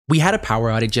We had a power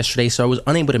outage yesterday, so I was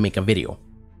unable to make a video.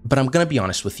 But I'm gonna be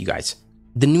honest with you guys.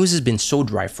 The news has been so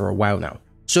dry for a while now,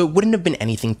 so it wouldn't have been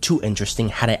anything too interesting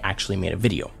had I actually made a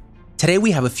video. Today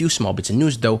we have a few small bits of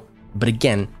news though, but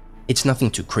again, it's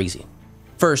nothing too crazy.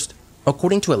 First,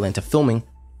 according to Atlanta Filming,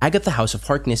 Agatha House of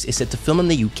Harkness is set to film in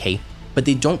the UK, but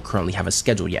they don't currently have a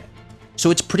schedule yet.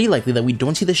 So it's pretty likely that we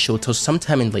don't see the show till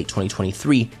sometime in late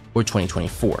 2023 or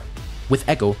 2024. With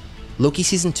Echo, Loki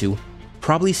Season 2,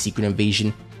 probably Secret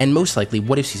Invasion, and most likely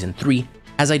What If Season 3,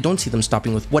 as I don't see them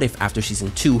stopping with What If after Season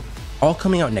 2, all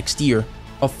coming out next year,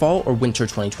 a fall or winter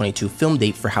 2022 film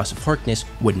date for House of Harkness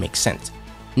would make sense.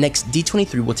 Next,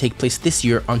 D23 will take place this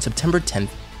year on September 10th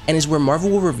and is where Marvel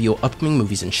will reveal upcoming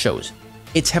movies and shows.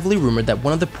 It's heavily rumored that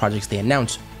one of the projects they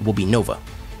announce will be Nova,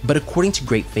 but according to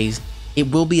Great Phase,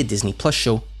 it will be a Disney Plus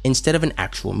show instead of an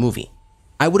actual movie.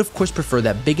 I would of course prefer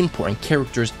that big important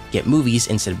characters get movies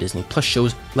instead of Disney Plus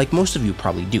shows like most of you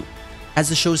probably do, as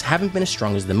the shows haven't been as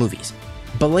strong as the movies.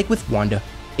 But like with Wanda,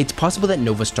 it's possible that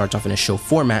Nova starts off in a show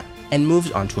format and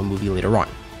moves on to a movie later on.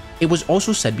 It was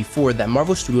also said before that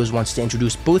Marvel Studios wants to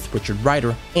introduce both Richard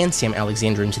Rider and Sam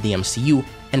Alexander into the MCU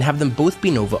and have them both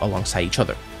be Nova alongside each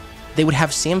other. They would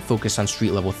have Sam focus on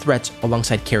street-level threats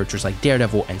alongside characters like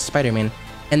Daredevil and Spider-Man,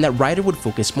 and that Rider would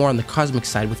focus more on the cosmic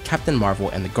side with Captain Marvel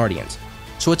and the Guardians.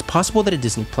 So it's possible that a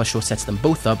Disney Plus show sets them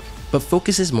both up, but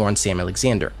focuses more on Sam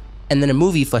Alexander, and then a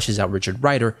movie fleshes out Richard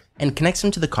Rider and connects him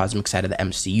to the cosmic side of the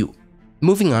MCU.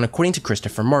 Moving on, according to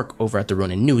Christopher Mark over at the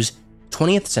Ronin News,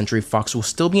 20th Century Fox will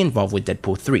still be involved with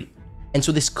Deadpool 3, and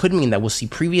so this could mean that we'll see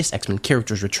previous X-Men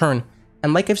characters return,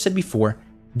 and like I've said before,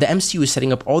 the MCU is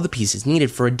setting up all the pieces needed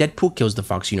for a Deadpool Kills the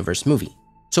Fox Universe movie,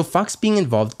 so Fox being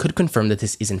involved could confirm that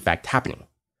this is in fact happening.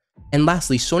 And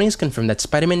lastly, Sony has confirmed that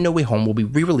Spider-Man No Way Home will be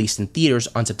re-released in theaters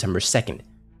on September 2nd,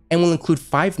 and will include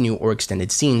 5 new or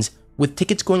extended scenes, with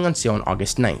tickets going on sale on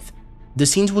August 9th. The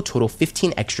scenes will total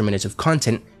 15 extra minutes of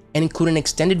content and include an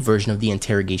extended version of the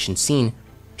interrogation scene,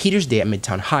 Peter's day at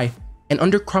Midtown High, an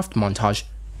Undercroft montage,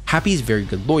 Happy's Very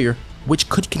Good Lawyer, which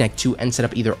could connect to and set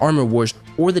up either Armor Wars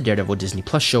or the Daredevil Disney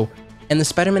Plus show, and the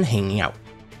Spider-Man hanging out.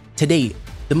 To date,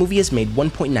 the movie has made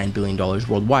 $1.9 billion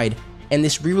worldwide, and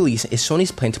this re-release is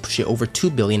Sony's plan to push it over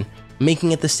 $2 billion,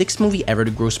 making it the 6th movie ever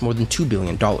to gross more than $2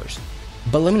 billion.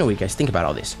 But let me know what you guys think about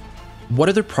all this. What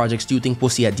other projects do you think we'll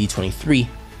see at D23?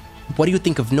 What do you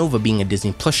think of Nova being a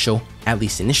Disney Plus show, at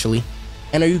least initially?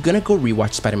 And are you gonna go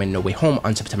rewatch Spider-Man No Way Home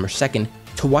on September 2nd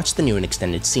to watch the new and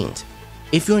extended scenes?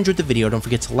 If you enjoyed the video, don't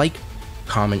forget to like,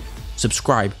 comment,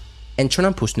 subscribe, and turn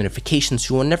on post notifications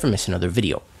so you will never miss another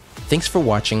video. Thanks for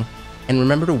watching, and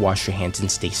remember to wash your hands and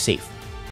stay safe.